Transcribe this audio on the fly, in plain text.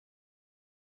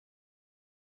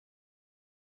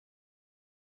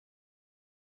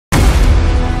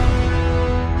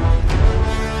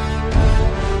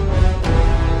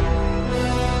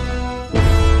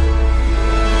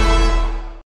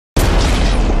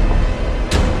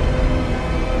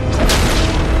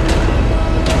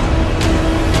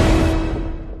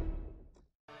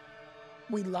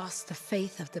We lost the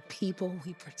faith of the people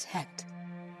we protect.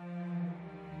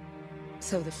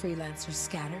 So the freelancers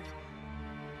scattered,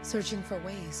 searching for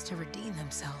ways to redeem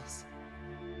themselves.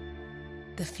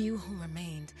 The few who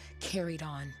remained carried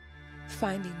on,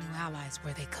 finding new allies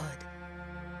where they could.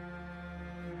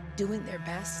 Doing their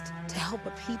best to help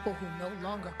a people who no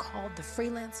longer called the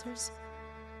freelancers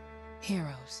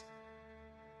heroes.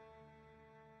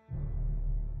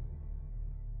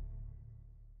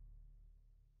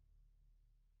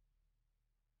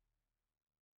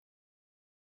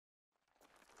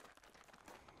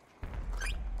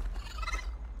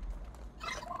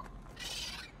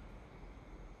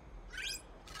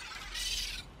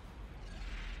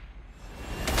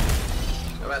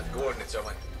 About the coordinates,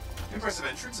 Owen. Impressive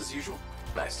entrance, as usual.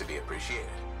 Nice to be appreciated.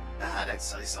 Don't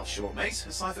sell yourself short, mate.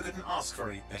 A cipher couldn't ask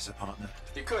for a better partner.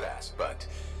 You could ask, but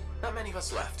not many of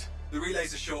us left. The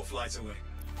relay's a short flight away.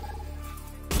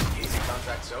 Easy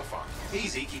contract so far.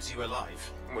 Easy keeps you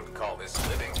alive. Wouldn't call this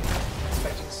living.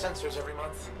 Expecting sensors every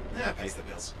month. Yeah, pays the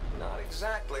bills. Not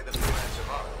exactly the freelancer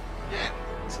model. Yeah,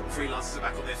 so the freelancers are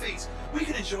back on their feet. We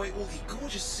can enjoy all the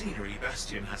gorgeous scenery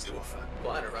Bastion has to offer.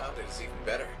 Flying around it is even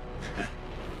better.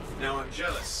 Now I'm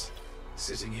jealous,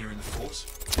 sitting here in the fort.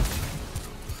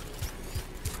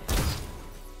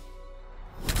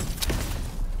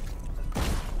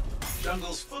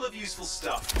 Jungle's full of useful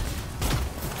stuff.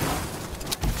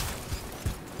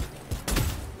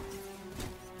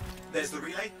 There's the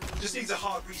relay. Just needs a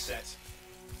hard reset.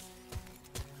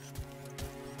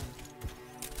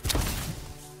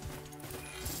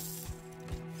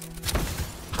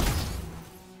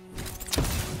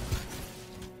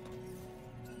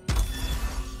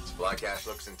 Supply cache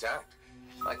looks intact.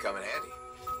 Might come in handy.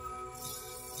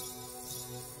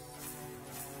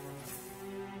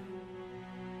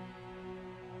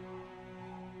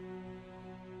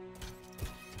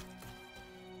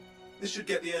 This should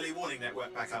get the early warning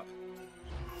network back up.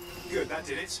 Good, that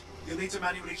did it. You'll need to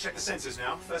manually check the sensors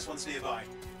now. First one's nearby.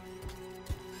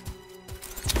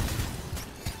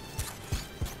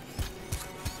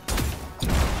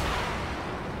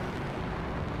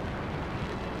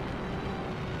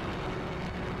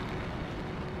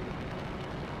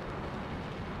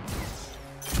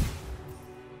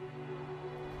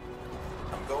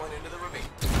 I'm going into the ravine.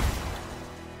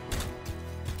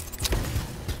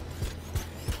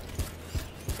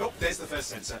 Oh, there's the first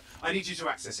sensor. I need you to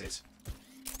access it.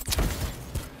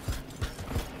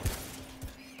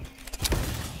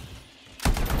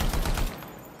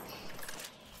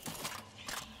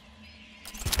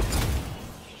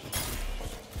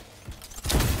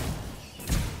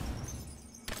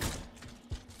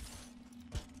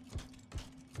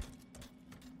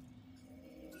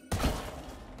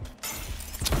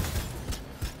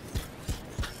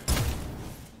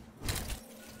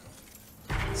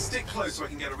 Stick close so I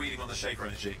can get a reading on the Shaper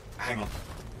energy. Hang on.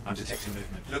 I'm detecting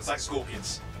movement. Looks like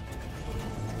scorpions.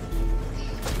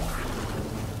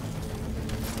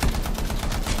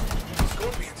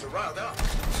 Scorpions are riled up.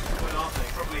 Well, aren't they?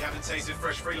 Probably haven't tasted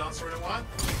fresh freelancer in a while.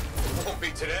 Won't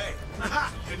be today.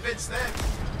 Haha! Convinced them.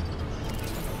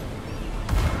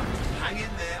 Hang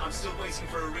in there. I'm still waiting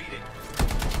for a reading.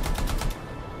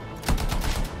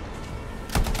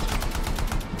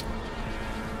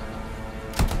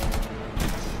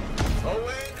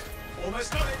 Owen!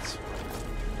 Almost got it.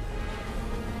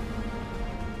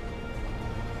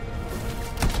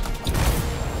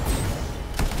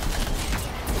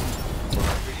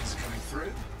 Alright, readings are coming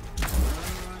through.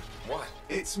 What?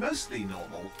 It's mostly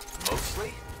normal.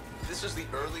 Mostly? This is the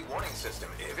early warning system.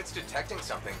 If it's detecting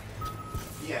something...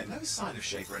 Yeah, no sign of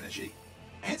Shaper energy.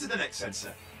 Head to the next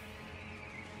sensor.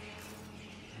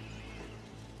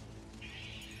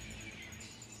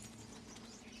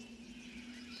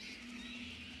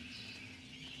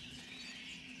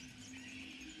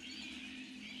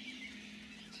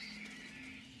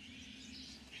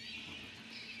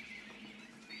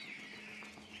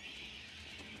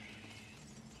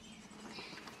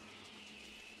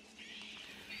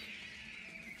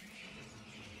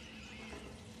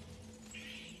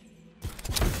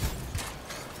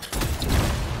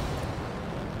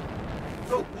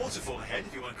 Oh, waterfall ahead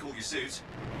if you want to cool your suit.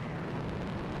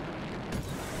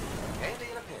 Handy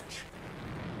in a pinch.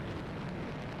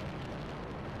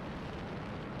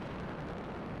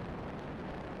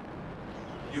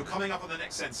 You're coming up on the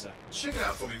next sensor. Check it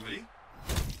out for me, will you?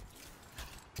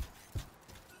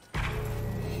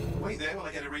 Wait there while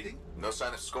I get a reading. No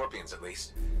sign of scorpions, at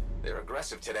least. They're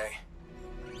aggressive today.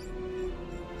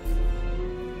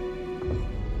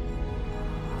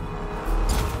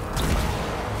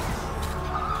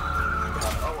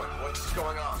 Owen, what's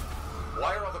going on?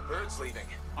 Why are all the birds leaving?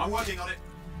 I'm working on it.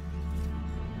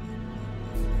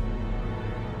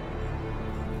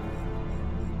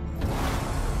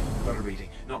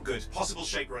 Not good. Possible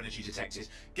Shaper energy detected.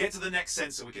 Get to the next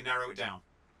sensor, we can narrow it down.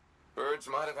 Birds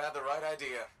might have had the right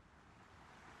idea.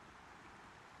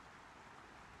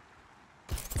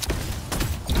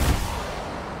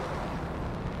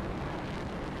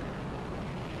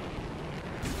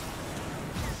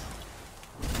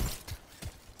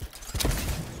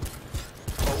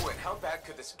 Oh, and how bad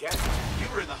could this get?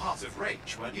 You were in the heart of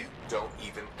rage, weren't you? Don't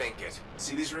even think it.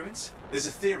 See these ruins? There's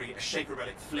a theory a Shaper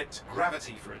relic flipped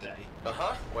gravity for a day.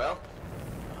 Uh-huh, well,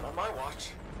 not on my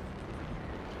watch.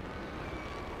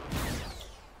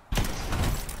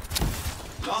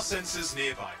 Last sensors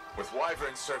nearby. With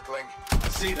wyverns circling. I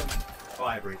see them.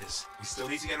 Fire breathers. We still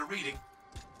need to get a reading.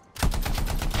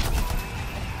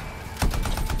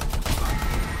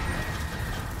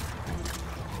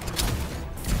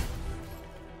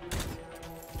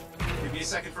 Give me a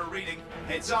second for a reading.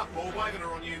 Heads up, more wyvern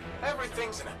are on you.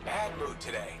 Everything's in a bad mood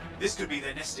today. This could be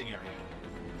their nesting area.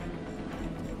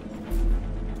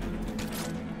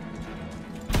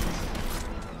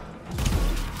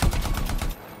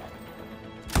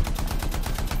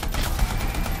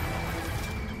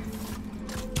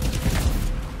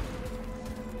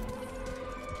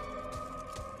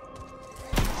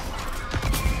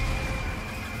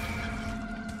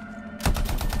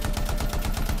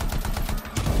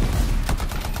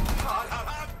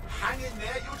 Hang in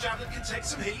there, your javelin can take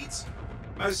some heat.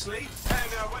 Mostly.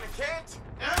 And when it can't,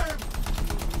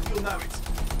 You'll know it.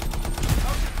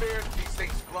 how's it fair that these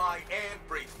things fly and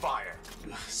breathe fire?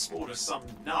 Spawn of some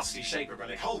nasty Shaper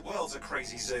relic. Whole world's a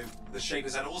crazy zoo. The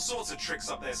Shapers had all sorts of tricks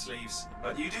up their sleeves.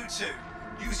 But you do too.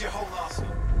 Use your whole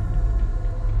arsenal.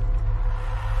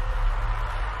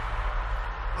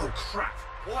 Oh crap.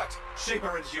 What? Shaper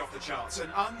energy off the charts. An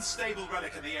unstable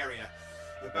relic in the area.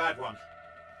 The bad one.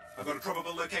 I've got a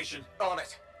probable location. On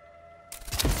it.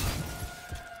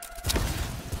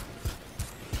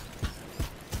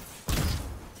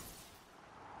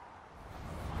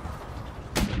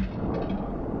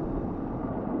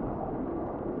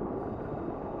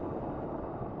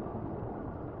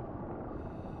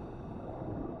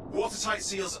 Watertight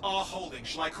seals are holding.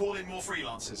 Shall I call in more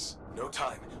freelancers? No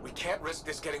time. We can't risk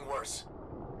this getting worse.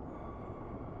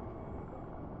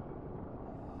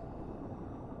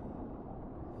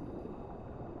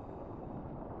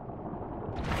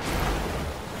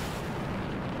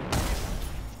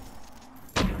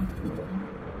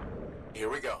 Here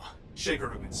we go. Shaper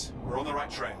ruins. We're on the right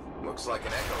trail. Looks like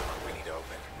an echo we need to open.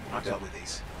 I've dealt with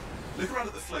these. Look around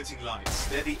at the floating lights.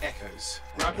 They're the echoes.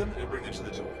 Grab them and bring them to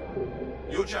the door.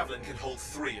 Your javelin can hold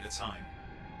 3 at a time.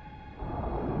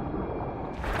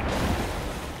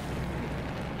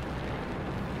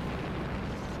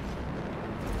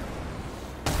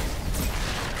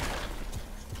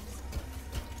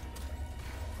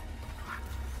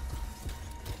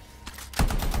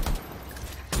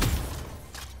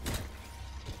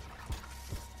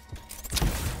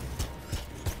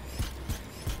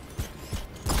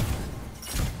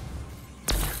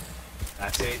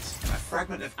 That's it. A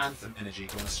fragment of Anthem energy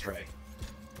gone astray.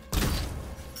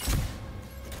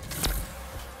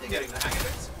 You're getting the hang of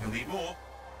it. You'll need more.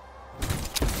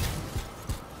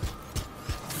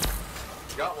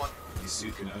 Got one. Your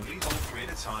suit can only hold 3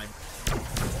 at a time.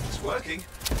 It's working.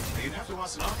 But you'd have to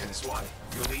ask an Arcanist why.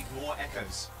 You'll need more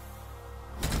echoes.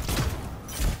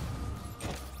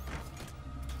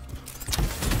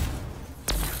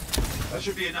 That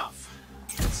should be enough.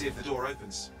 Let's see if the door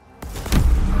opens.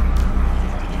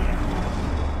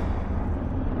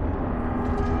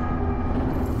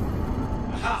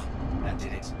 Aha! That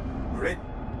did it. We're in.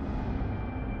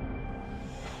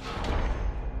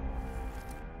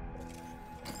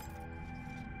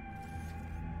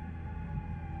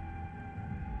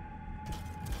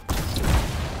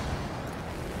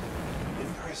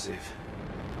 Impressive.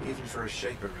 Even for a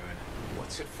Shaper ruin.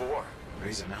 What's it for?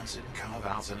 Raise a mountain, carve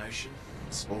out an ocean,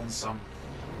 spawn some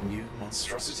new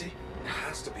monstrosity? There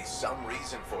has to be some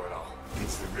reason for it all.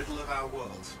 It's the riddle of our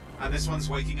world. And this one's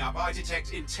waking up. I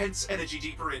detect intense energy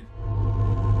deeper in.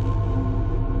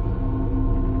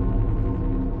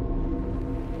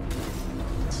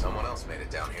 Someone else made it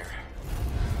down here.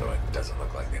 Though it doesn't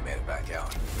look like they made it back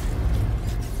out.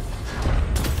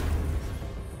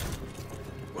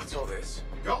 What's all this?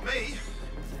 Got me.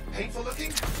 Painful looking?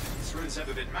 This ruin's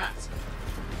never been mapped.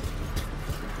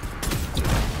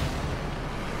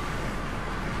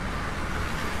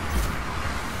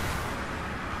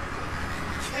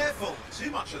 Careful!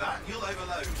 Too much of that, you'll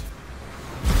overload.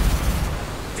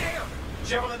 Damn!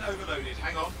 Javelin overloaded.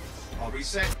 Hang on. I'll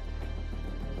reset.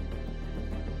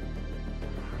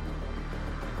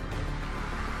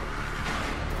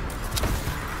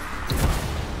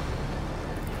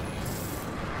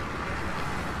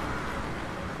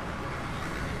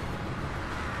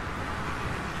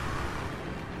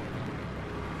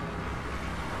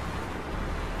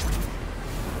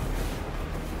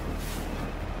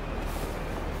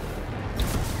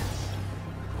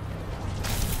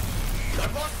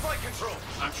 lost flight control.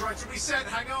 I'm trying to reset,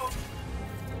 hang on.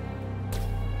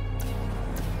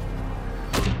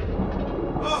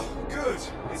 Oh, good.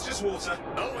 It's just water.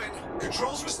 Owen.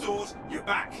 Controls restored, you're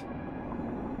back.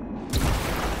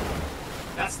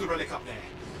 That's the relic up there.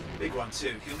 Big one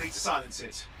too, you'll need to silence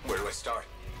it. Where do I start?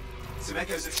 Some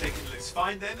echoes have shaken loose.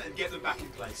 Find them and get them back in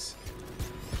place.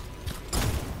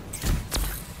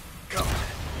 Go.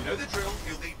 You know the drill,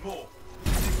 you'll need more.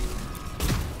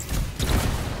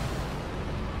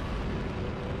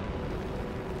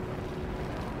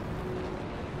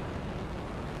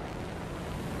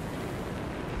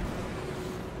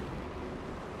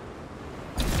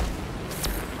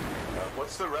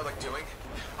 What's the relic doing?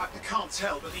 I can't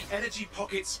tell, but the energy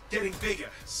pocket's getting bigger.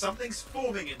 Something's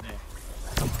forming in there.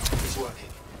 It's working.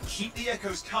 Keep the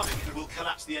echoes coming and we'll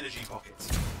collapse the energy pocket.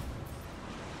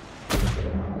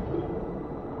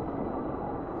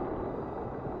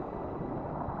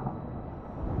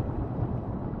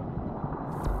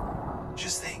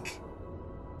 Just think.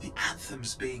 The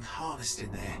Anthem's being harnessed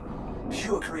in there.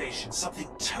 Pure creation, something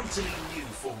totally new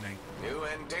forming. New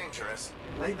and dangerous.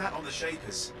 Blame that on the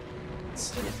Shapers. It's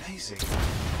still amazing.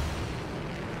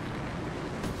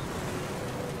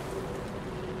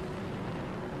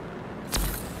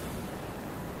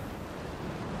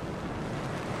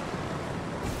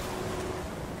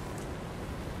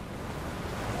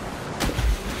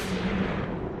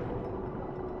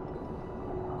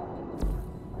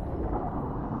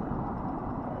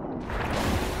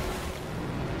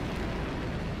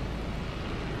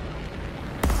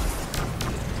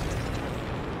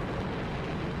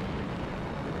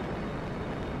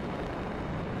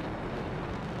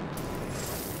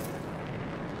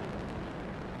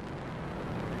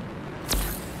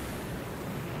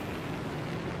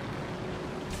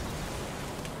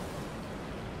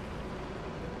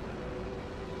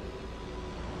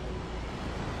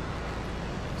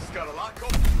 Got a lot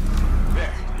going.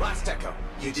 There, last echo.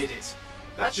 You did it.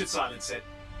 That should silence it.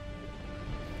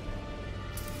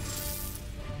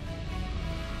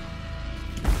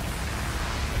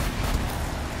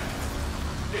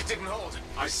 It didn't hold.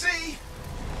 I see.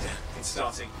 It's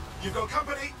starting. You've got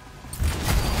company.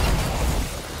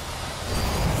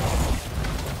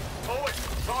 Owen,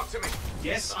 talk to me.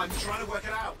 Yes, I'm trying to work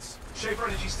it out. Shaper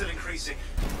energy's still increasing.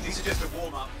 These are just a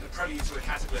warm-up, a prelude to a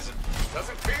cataclysm.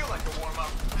 Doesn't feel like a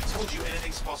warm-up. I told you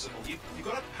anything's possible. You've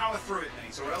got to power through it,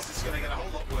 mate, or else it's going to get a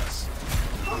whole lot worse.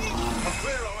 I'm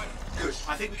clear, Owen. Good.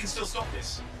 I think we can still stop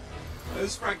this.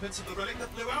 Those fragments of the relic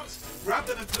that blew out, grab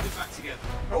them and put them back together.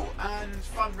 Oh, and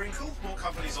fun wrinkle, more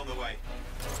company's on the way.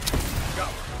 Go.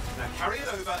 Now carry it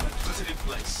over and put it in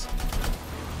place.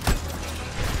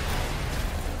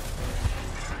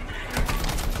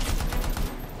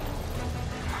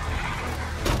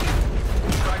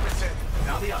 Fragments in.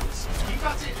 Now the others. Keep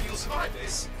at it and you'll survive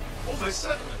this. Almost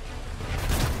certainly.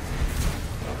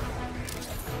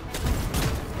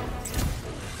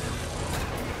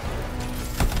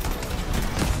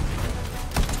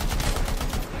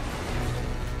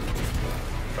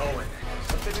 Owen,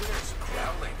 something in there's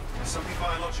growling. Something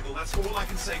biological, that's all I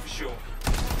can say for sure.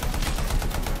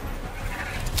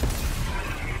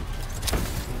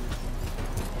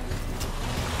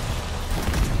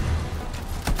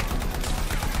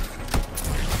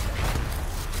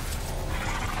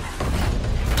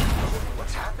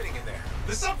 What's happening in there?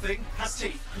 The something has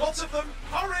teeth. Lots of them.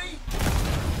 Hurry!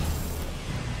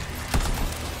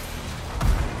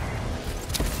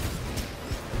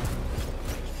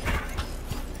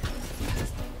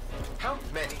 How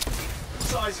many?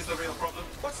 Size is the real problem.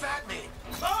 What's that mean?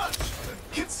 Large!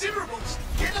 Considerable!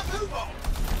 Get a move on!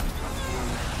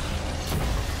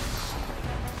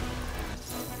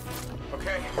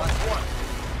 Okay, last one.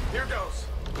 Here goes.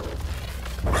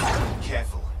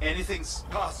 Careful. Anything's...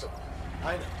 Possible.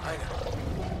 I know.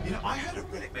 You know, I heard a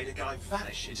relic made a guy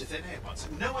vanish into thin air once.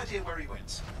 No idea where he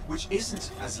went. Which isn't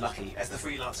as lucky as the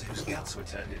freelancer whose guts were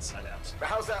turned inside out.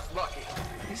 How's that lucky?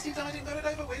 At least he died and got it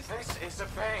over with. This is a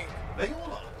pain. They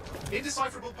all are.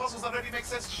 Indecipherable puzzles that only make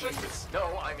sense to Shapers.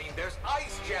 No, I mean there's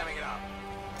ice jamming it up.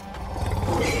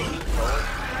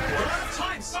 We're out of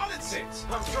time. Silence it.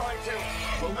 I'm trying to.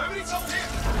 Well, nobody told him.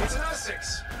 It's an R6.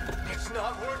 It's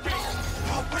not working.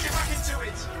 I'll bring it back into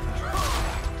it.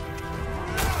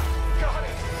 Got it.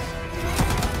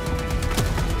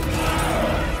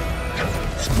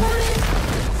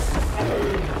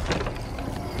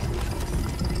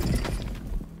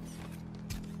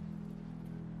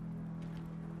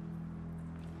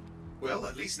 Well,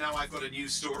 at least now I've got a new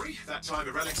story. That time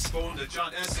a relic spawned a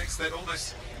giant R6 that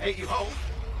almost ate you whole.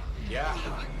 Yeah.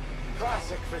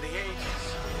 Classic for the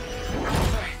ages.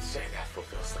 I'd say that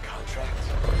fulfills the contract.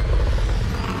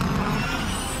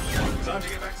 Time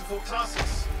to get back to Fort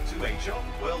Tarsus. Two-way job.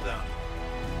 Well done.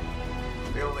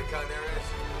 The only kind there is.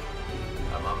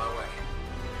 I'm on my way.